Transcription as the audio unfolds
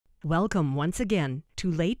Welcome once again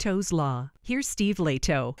to Lehto's Law. Here's Steve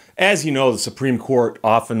Lehto. As you know, the Supreme Court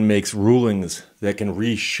often makes rulings that can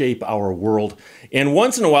reshape our world. And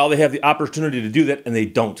once in a while, they have the opportunity to do that, and they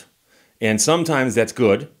don't. And sometimes that's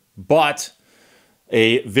good. But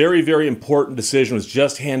a very, very important decision was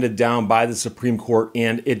just handed down by the Supreme Court,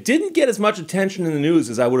 and it didn't get as much attention in the news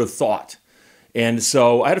as I would have thought. And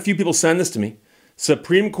so I had a few people send this to me.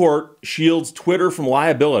 Supreme Court shields Twitter from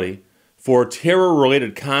liability for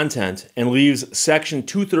terror-related content and leaves Section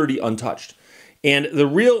 230 untouched. And the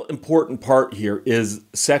real important part here is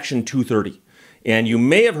Section 230. And you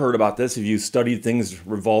may have heard about this if you studied things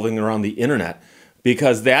revolving around the internet,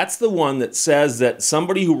 because that's the one that says that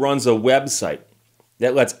somebody who runs a website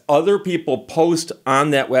that lets other people post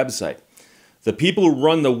on that website, the people who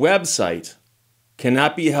run the website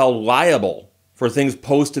cannot be held liable for things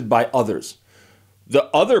posted by others. The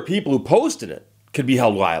other people who posted it could be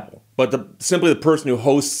held liable, but simply the person who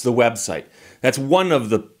hosts the website. That's one of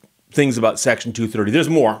the things about Section 230.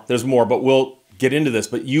 There's more, but we'll get into this.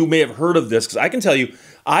 But you may have heard of this, because I can tell you,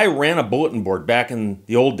 I ran a bulletin board back in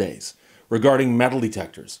the old days regarding metal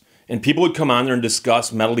detectors. And people would come on there and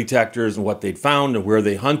discuss metal detectors and what they'd found and where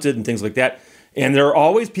they hunted and things like that. And there are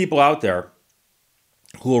always people out there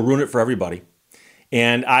who will ruin it for everybody.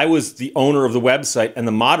 And I was the owner of the website and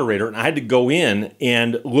the moderator, and I had to go in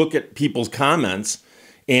and look at people's comments,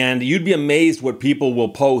 and you'd be amazed what people will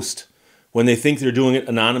post when they think they're doing it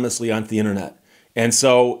anonymously on the internet. And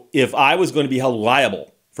so if I was going to be held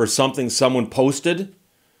liable for something someone posted,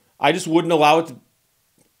 I just wouldn't allow it to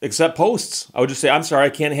accept posts. I would just say, I'm sorry, I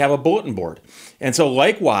can't have a bulletin board. And so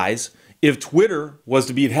likewise, if Twitter was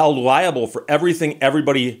to be held liable for everything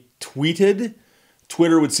everybody tweeted,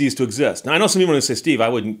 Twitter would cease to exist. Now, I know some people are going to say, Steve, I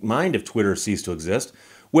wouldn't mind if Twitter ceased to exist.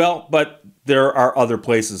 Well, but there are other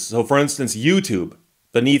places. So, for instance, YouTube,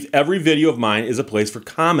 beneath every video of mine is a place for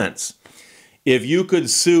comments. If you could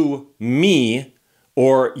sue me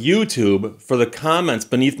or YouTube for the comments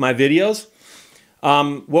beneath my videos,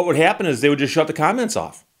 what would happen is they would just shut the comments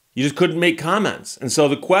off. You just couldn't make comments. And so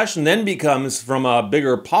the question then becomes, from a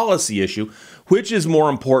bigger policy issue, which is more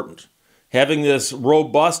important? Having this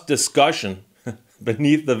robust discussion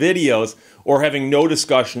beneath the videos, or having no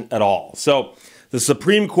discussion at all. So the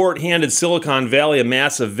Supreme Court handed Silicon Valley a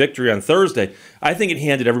massive victory on Thursday. I think it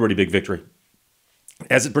handed everybody a big victory,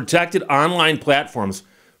 as it protected online platforms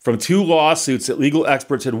from two lawsuits that legal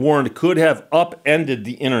experts had warned could have upended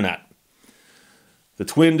the internet. The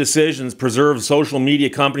twin decisions preserve social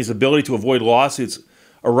media companies' ability to avoid lawsuits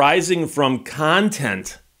arising from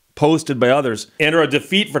content posted by others, and are a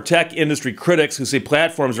defeat for tech industry critics who say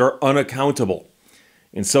platforms are unaccountable.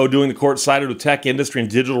 In so doing, the court sided with tech industry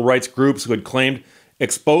and digital rights groups who had claimed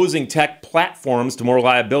exposing tech platforms to more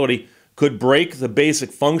liability could break the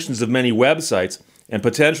basic functions of many websites and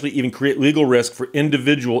potentially even create legal risk for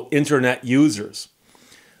individual internet users.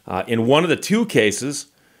 In one of the two cases,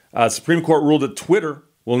 the Supreme Court ruled that Twitter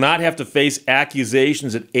will not have to face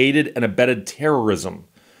accusations that aided and abetted terrorism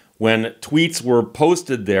when tweets were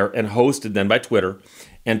posted there and hosted then by Twitter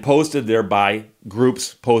and posted there by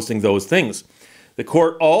groups posting those things. The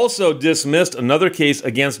court also dismissed another case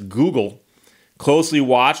against Google, closely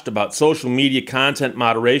watched, about social media content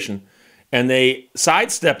moderation, and they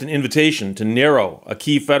sidestepped an invitation to narrow a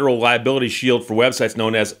key federal liability shield for websites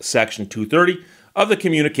known as Section 230 of the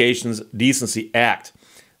Communications Decency Act.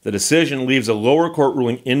 The decision leaves a lower court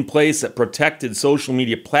ruling in place that protected social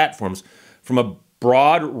media platforms from a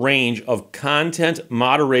broad range of content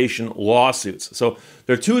moderation lawsuits. So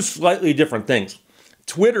they're two slightly different things.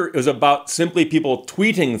 Twitter is about simply people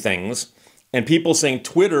tweeting things and people saying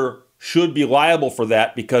Twitter should be liable for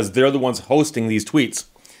that because they're the ones hosting these tweets.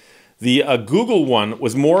 The Google one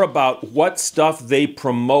was more about what stuff they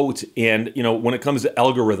promote and, when it comes to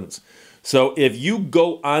algorithms. So if you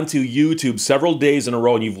go onto YouTube several days in a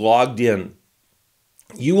row and you've logged in,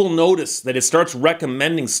 you will notice that it starts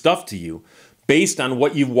recommending stuff to you based on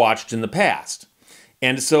what you've watched in the past.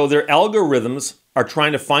 And so their algorithms are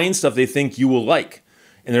trying to find stuff they think you will like.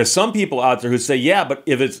 And there's some people out there who say, yeah, but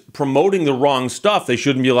if it's promoting the wrong stuff, they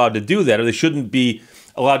shouldn't be allowed to do that, or they shouldn't be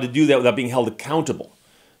allowed to do that without being held accountable.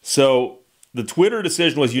 So the Twitter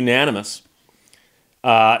decision was unanimous,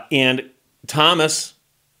 and Thomas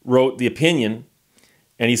wrote the opinion,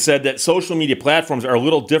 and he said that social media platforms are a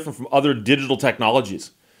little different from other digital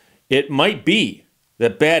technologies. It might be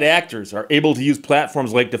that bad actors are able to use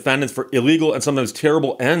platforms like defendants for illegal and sometimes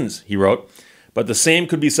terrible ends, he wrote, but the same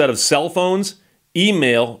could be said of cell phones,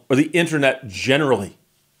 email, or the internet generally.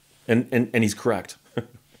 And he's correct.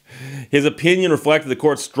 His opinion reflected the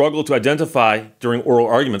court's struggle to identify during oral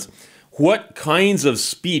arguments what kinds of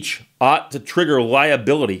speech ought to trigger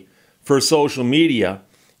liability for social media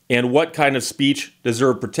and what kind of speech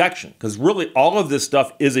deserve protection. Because really, all of this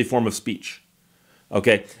stuff is a form of speech.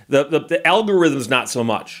 Okay, the algorithms not so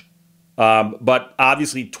much, but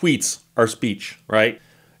obviously tweets are speech, right?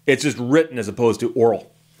 It's just written as opposed to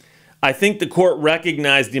oral. I think the court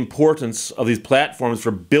recognized the importance of these platforms for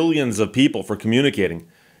billions of people for communicating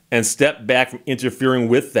and stepped back from interfering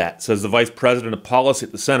with that, says the Vice President of Policy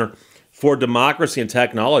at the Center for Democracy and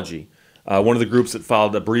Technology, one of the groups that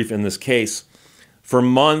filed a brief in this case. For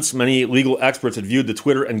months, many legal experts had viewed the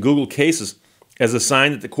Twitter and Google cases as a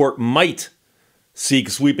sign that the court might seek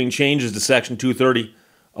sweeping changes to Section 230,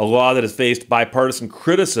 a law that has faced bipartisan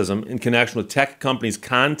criticism in connection with tech companies'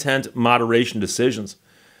 content moderation decisions.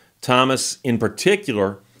 Thomas, in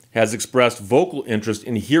particular, has expressed vocal interest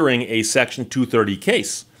in hearing a Section 230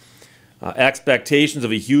 case. Expectations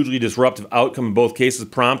of a hugely disruptive outcome in both cases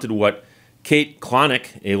prompted what Kate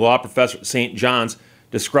Klonick, a law professor at St. John's,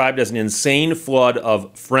 described as an insane flood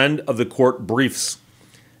of friend of the court briefs.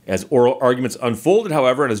 As oral arguments unfolded,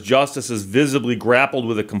 however, and as justices visibly grappled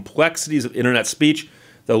with the complexities of internet speech,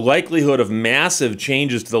 the likelihood of massive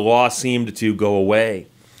changes to the law seemed to go away.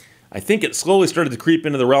 I think it slowly started to creep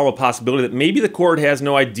into the realm of possibility that maybe the court has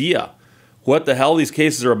no idea what the hell these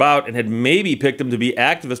cases are about and had maybe picked them to be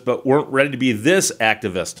activists but weren't ready to be this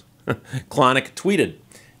activist. Klonick tweeted.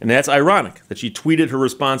 And that's ironic that she tweeted her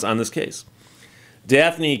response on this case.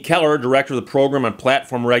 Daphne Keller, director of the program on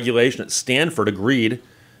platform regulation at Stanford, agreed.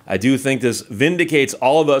 I do think this vindicates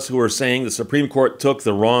all of us who are saying the Supreme Court took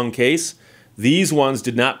the wrong case. These ones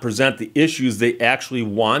did not present the issues they actually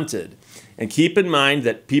wanted. And keep in mind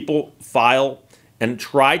that people file and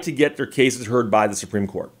try to get their cases heard by the Supreme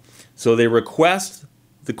Court. So they request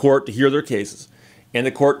the court to hear their cases, and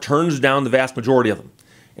the court turns down the vast majority of them.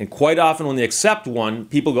 And quite often when they accept one,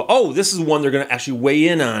 people go, oh, this is one they're going to actually weigh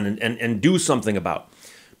in on and do something about.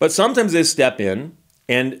 But sometimes they step in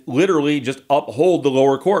and literally just uphold the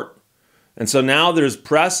lower court. And so now there's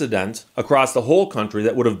precedent across the whole country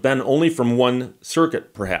that would have been only from one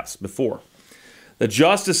circuit, perhaps, before. The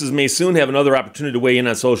justices may soon have another opportunity to weigh in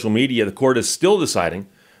on social media. The court is still deciding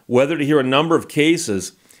whether to hear a number of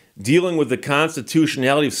cases dealing with the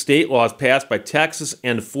constitutionality of state laws passed by Texas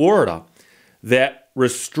and Florida that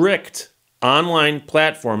restrict online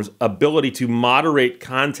platforms' ability to moderate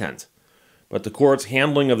content. But the court's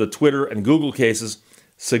handling of the Twitter and Google cases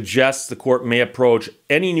suggests the court may approach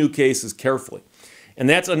any new cases carefully. And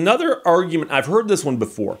that's another argument. I've heard this one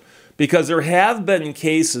before, because there have been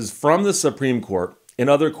cases from the Supreme Court and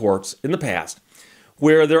other courts in the past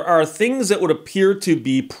where there are things that would appear to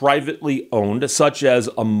be privately owned, such as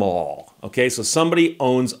a mall. Okay, so somebody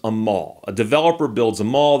owns a mall. A developer builds a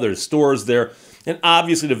mall, there's stores there, and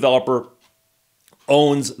obviously the developer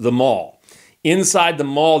owns the mall. Inside the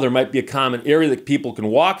mall, there might be a common area that people can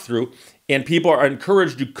walk through, and people are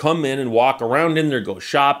encouraged to come in and walk around in there, go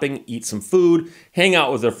shopping, eat some food, hang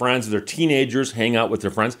out with their friends. They're teenagers, hang out with their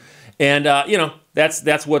friends. And,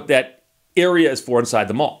 that's what that area is for inside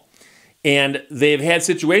the mall. And they've had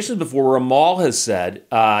situations before where a mall has said,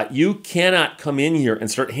 you cannot come in here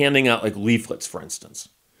and start handing out like leaflets, for instance.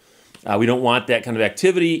 We don't want that kind of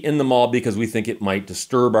activity in the mall because we think it might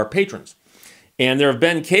disturb our patrons. And there have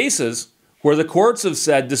been cases where the courts have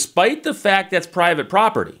said, despite the fact that's private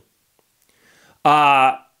property,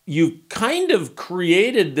 you've kind of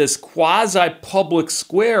created this quasi-public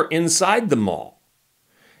square inside the mall.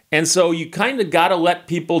 And so you kind of got to let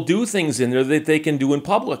people do things in there that they can do in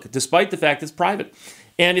public, despite the fact it's private.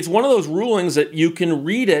 And it's one of those rulings that you can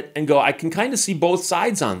read it and go, I can kind of see both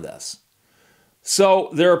sides on this. So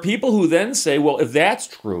there are people who then say, well, if that's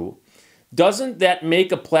true, doesn't that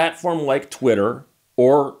make a platform like Twitter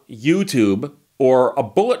or YouTube or a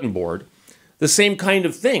bulletin board the same kind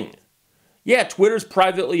of thing? Yeah, Twitter's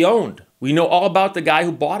privately owned. We know all about the guy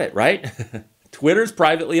who bought it, right? Twitter's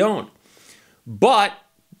privately owned. But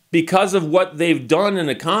because of what they've done and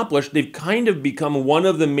accomplished, they've kind of become one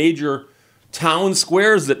of the major town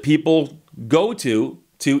squares that people go to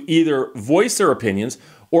either voice their opinions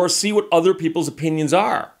or see what other people's opinions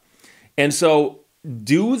are. And so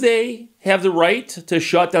do they have the right to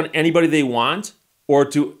shut down anybody they want or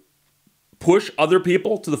to push other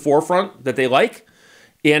people to the forefront that they like?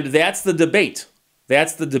 And that's the debate.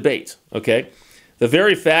 That's the debate, okay? The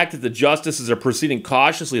very fact that the justices are proceeding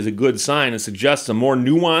cautiously is a good sign and suggests a more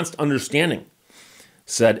nuanced understanding,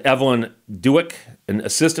 said Evelyn Duick, an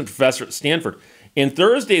assistant professor at Stanford. In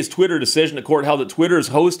Thursday's Twitter decision, the court held that Twitter's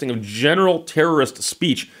hosting of general terrorist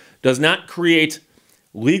speech does not create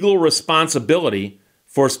legal responsibility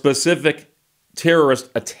for specific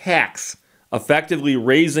terrorist attacks, effectively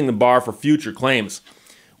raising the bar for future claims.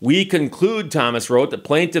 We conclude, Thomas wrote, that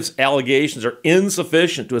plaintiffs' allegations are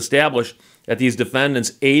insufficient to establish that these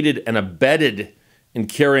defendants aided and abetted in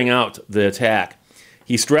carrying out the attack.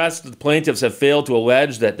 He stressed that the plaintiffs have failed to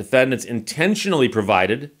allege that defendants intentionally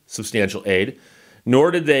provided substantial aid, nor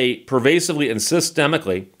did they pervasively and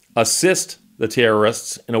systemically assist the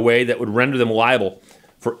terrorists in a way that would render them liable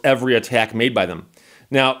for every attack made by them.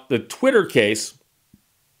 Now, the Twitter case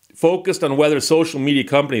focused on whether social media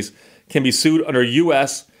companies can be sued under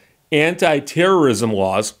U.S. anti-terrorism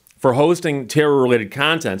laws for hosting terror-related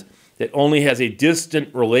content that only has a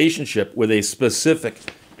distant relationship with a specific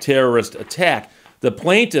terrorist attack. The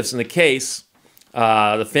plaintiffs in the case,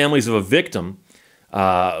 the families of a victim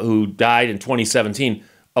who died in 2017,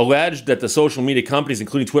 alleged that the social media companies,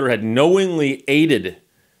 including Twitter, had knowingly aided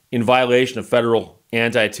in violation of federal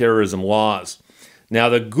anti-terrorism laws. Now,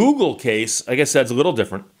 the Google case, I guess that's a little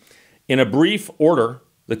different. In a brief order,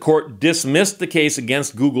 the court dismissed the case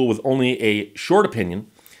against Google with only a short opinion,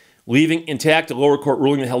 leaving intact a lower court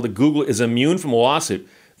ruling that held that Google is immune from a lawsuit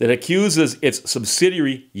that accuses its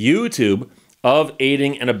subsidiary, YouTube, of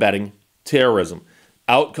aiding and abetting terrorism.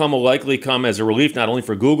 Outcome will likely come as a relief not only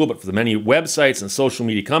for Google, but for the many websites and social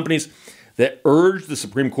media companies that urged the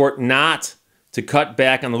Supreme Court not to cut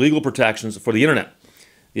back on the legal protections for the internet.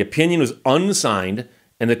 The opinion was unsigned,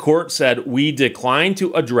 and the court said, "We decline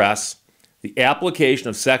to address the application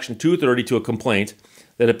of Section 230 to a complaint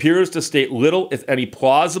that appears to state little, if any,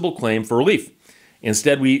 plausible claim for relief.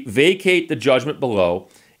 Instead, we vacate the judgment below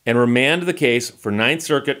and remand the case for Ninth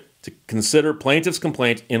Circuit to consider plaintiff's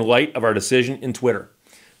complaint in light of our decision in Twitter."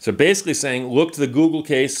 So basically saying, look to the Google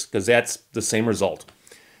case because that's the same result.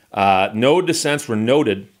 No dissents were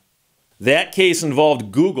noted. That case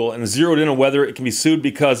involved Google and zeroed in on whether it can be sued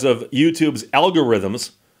because of YouTube's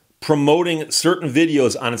algorithms promoting certain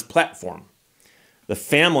videos on its platform. The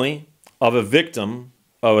family of a victim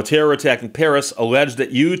of a terror attack in Paris alleged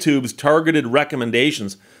that YouTube's targeted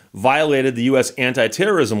recommendations violated the U.S.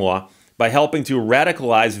 anti-terrorism law by helping to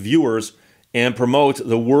radicalize viewers and promote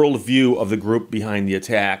the worldview of the group behind the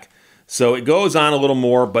attack. So it goes on a little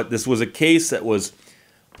more, but this was a case that was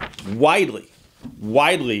widely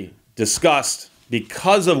discussed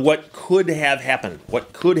because of what could have happened.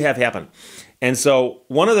 And so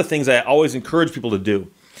one of the things I always encourage people to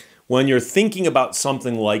do when you're thinking about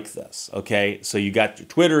something like this, okay, so you got your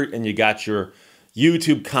Twitter and you got your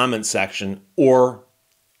YouTube comment section, or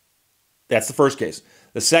that's the first case.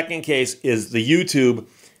 The second case is the YouTube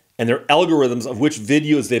and their algorithms of which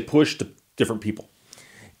videos they push to different people.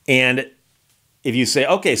 And if you say,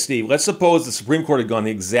 okay, Steve, let's suppose the Supreme Court had gone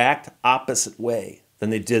the exact opposite way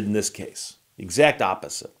than they did in this case, the exact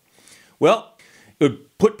opposite. Well, it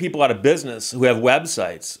would put people out of business who have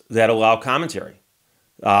websites that allow commentary.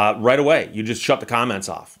 Right away, you just shut the comments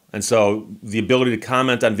off. And so the ability to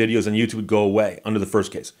comment on videos on YouTube would go away under the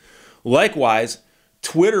first case. Likewise,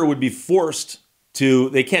 Twitter would be forced to,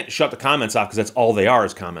 they can't shut the comments off because that's all they are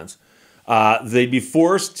is comments. They'd be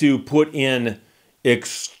forced to put in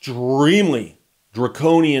extremely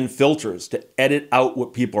draconian filters to edit out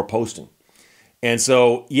what people are posting. And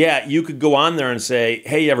so, yeah, you could go on there and say,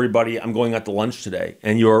 hey, everybody, I'm going out to lunch today.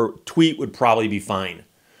 And your tweet would probably be fine.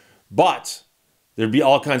 But there'd be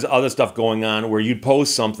all kinds of other stuff going on where you'd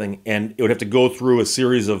post something and it would have to go through a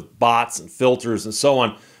series of bots and filters and so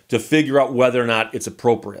on to figure out whether or not it's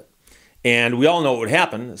appropriate. And we all know what would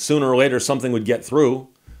happen. Sooner or later, something would get through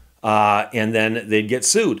and then they'd get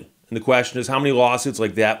sued. And the question is, how many lawsuits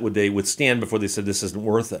like that would they withstand before they said this isn't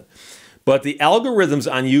worth it? But the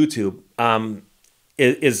algorithms on YouTube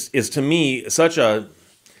is to me such a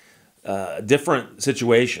different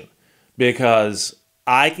situation, because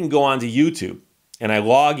I can go onto YouTube and I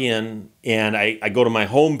log in and I go to my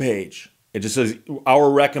home page. It just says our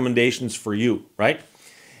recommendations for you, right?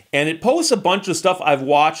 And it posts a bunch of stuff I've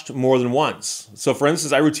watched more than once. So for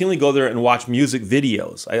instance, I routinely go there and watch music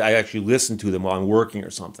videos. I actually listen to them while I'm working or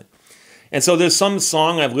something. And so there's some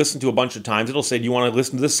song I've listened to a bunch of times. It'll say, do you want to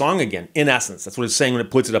listen to this song again? In essence, that's what it's saying when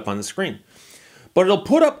it puts it up on the screen. But it'll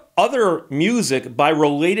put up other music by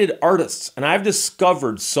related artists. And I've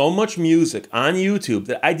discovered so much music on YouTube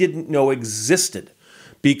that I didn't know existed,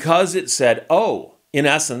 because it said, oh, in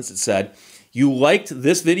essence, it said, you liked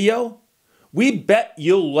this video? We bet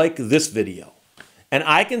you'll like this video. And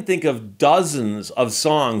I can think of dozens of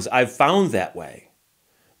songs I've found that way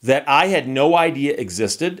that I had no idea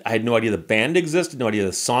existed. I had no idea the band existed, no idea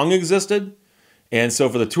the song existed. And so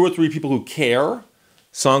for the 2 or 3 people who care, a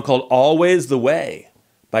song called Always the Way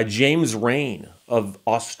by James Rain of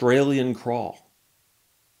Australian Crawl.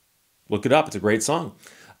 Look it up, it's a great song.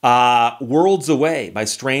 Worlds Away by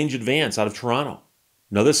Strange Advance out of Toronto.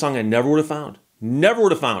 Another song I never would have found. Never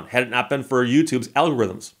would have found had it not been for YouTube's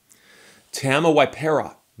algorithms. Tama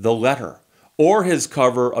Waipera, The Letter, or his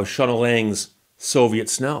cover of Shona Lang's Soviet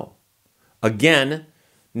Snow. Again,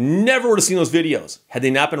 never would have seen those videos had they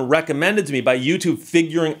not been recommended to me by YouTube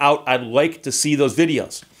figuring out I'd like to see those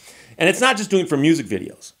videos. And it's not just doing it for music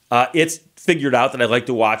videos. It's figured out that I like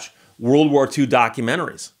to watch World War II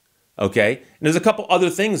documentaries. Okay? And there's a couple other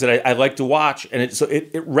things that I like to watch, and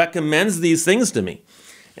it recommends these things to me.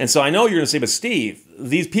 And so I know you're going to say, but Steve,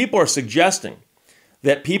 these people are suggesting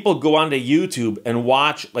that people go onto YouTube and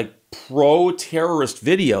watch like pro-terrorist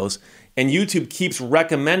videos, and YouTube keeps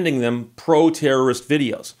recommending them pro-terrorist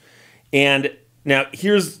videos. And now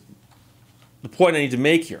here's the point I need to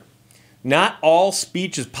make here. Not all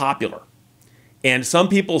speech is popular. And some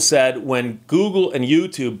people said when Google and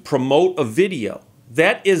YouTube promote a video,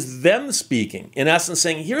 that is them speaking, in essence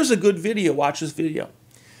saying, here's a good video, watch this video.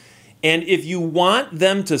 And if you want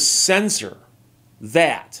them to censor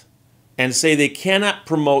that and say they cannot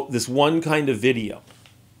promote this one kind of video,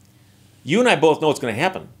 you and I both know what's going to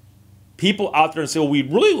happen. People out there and say, well,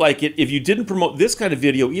 we'd really like it if you didn't promote this kind of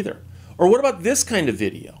video either. Or what about this kind of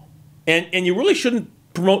video? And you really shouldn't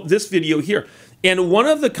promote this video here. And one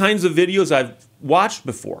of the kinds of videos I've watched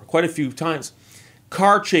before, quite a few times,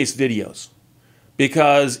 car chase videos.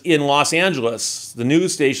 Because in Los Angeles, the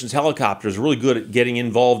news station's helicopters are really good at getting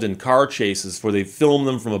involved in car chases where they film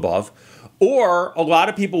them from above. Or a lot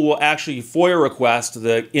of people will actually FOIA request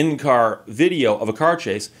the in-car video of a car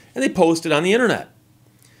chase, and they post it on the internet.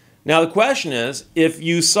 Now the question is, if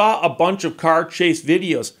you saw a bunch of car chase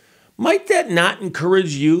videos, might that not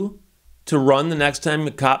encourage you to run the next time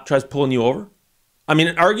a cop tries pulling you over? I mean,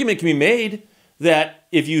 an argument can be made that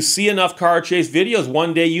if you see enough car chase videos,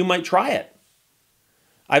 one day you might try it.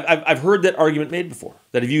 I've heard that argument made before,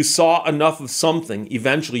 that if you saw enough of something,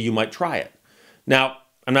 eventually you might try it. Now,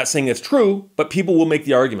 I'm not saying that's true, but people will make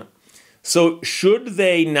the argument. So should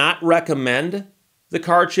they not recommend the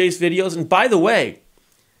car chase videos? And by the way,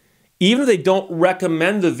 even if they don't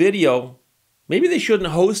recommend the video, maybe they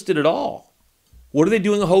shouldn't host it at all. What are they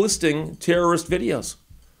doing hosting terrorist videos?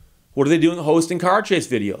 What are they doing hosting car chase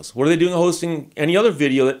videos? What are they doing hosting any other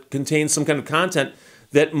video that contains some kind of content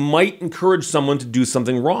that might encourage someone to do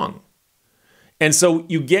something wrong? And so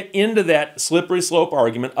you get into that slippery slope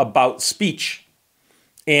argument about speech.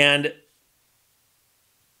 And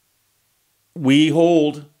we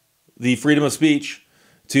hold the freedom of speech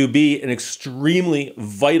to be an extremely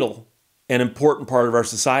vital and important part of our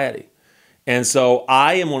society. And so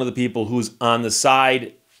I am one of the people who's on the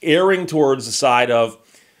side, erring towards the side of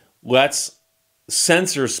let's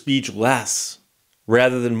censor speech less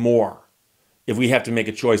rather than more if we have to make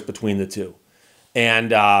a choice between the two.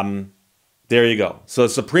 And there you go. So the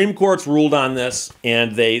Supreme Court's ruled on this,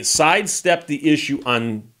 and they sidestepped the issue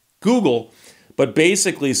on Google, but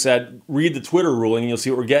basically said, read the Twitter ruling and you'll see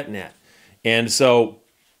what we're getting at. And so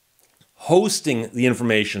hosting the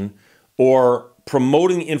information or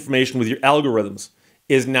promoting the information with your algorithms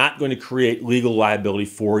is not going to create legal liability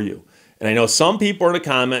for you. And I know some people are going to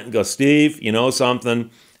comment and go, Steve, you know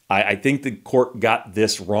something? I think the court got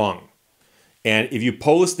this wrong. And if you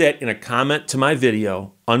post that in a comment to my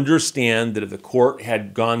video, understand that if the court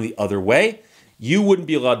had gone the other way, you wouldn't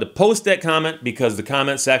be allowed to post that comment because the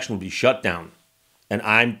comment section would be shut down. And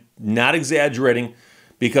I'm not exaggerating,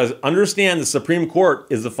 because understand the Supreme Court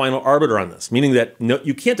is the final arbiter on this, meaning that no,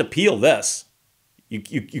 you can't appeal this. You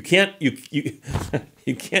can't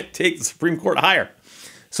take the Supreme Court higher.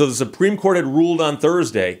 So the Supreme Court had ruled on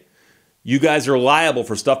Thursday, you guys are liable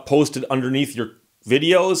for stuff posted underneath your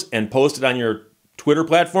videos and posted on your Twitter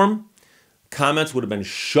platform. Comments would have been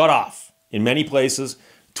shut off in many places.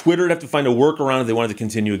 Twitter would have to find a workaround if they wanted to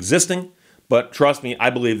continue existing. But trust me,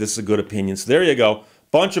 I believe this is a good opinion. So there you go.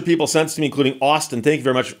 Bunch of people sent it to me, including Austin. Thank you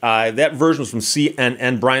very much. That version was from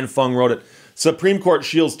CNN. Brian Fung wrote it. Supreme Court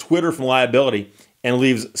shields Twitter from liability and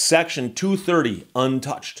leaves Section 230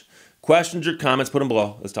 untouched. Questions or comments, put them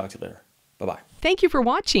below. Let's talk to you later. Bye-bye. Thank you for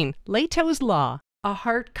watching Lehto's Law. A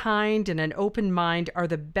heart kind and an open mind are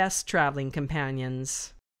the best traveling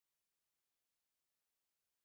companions.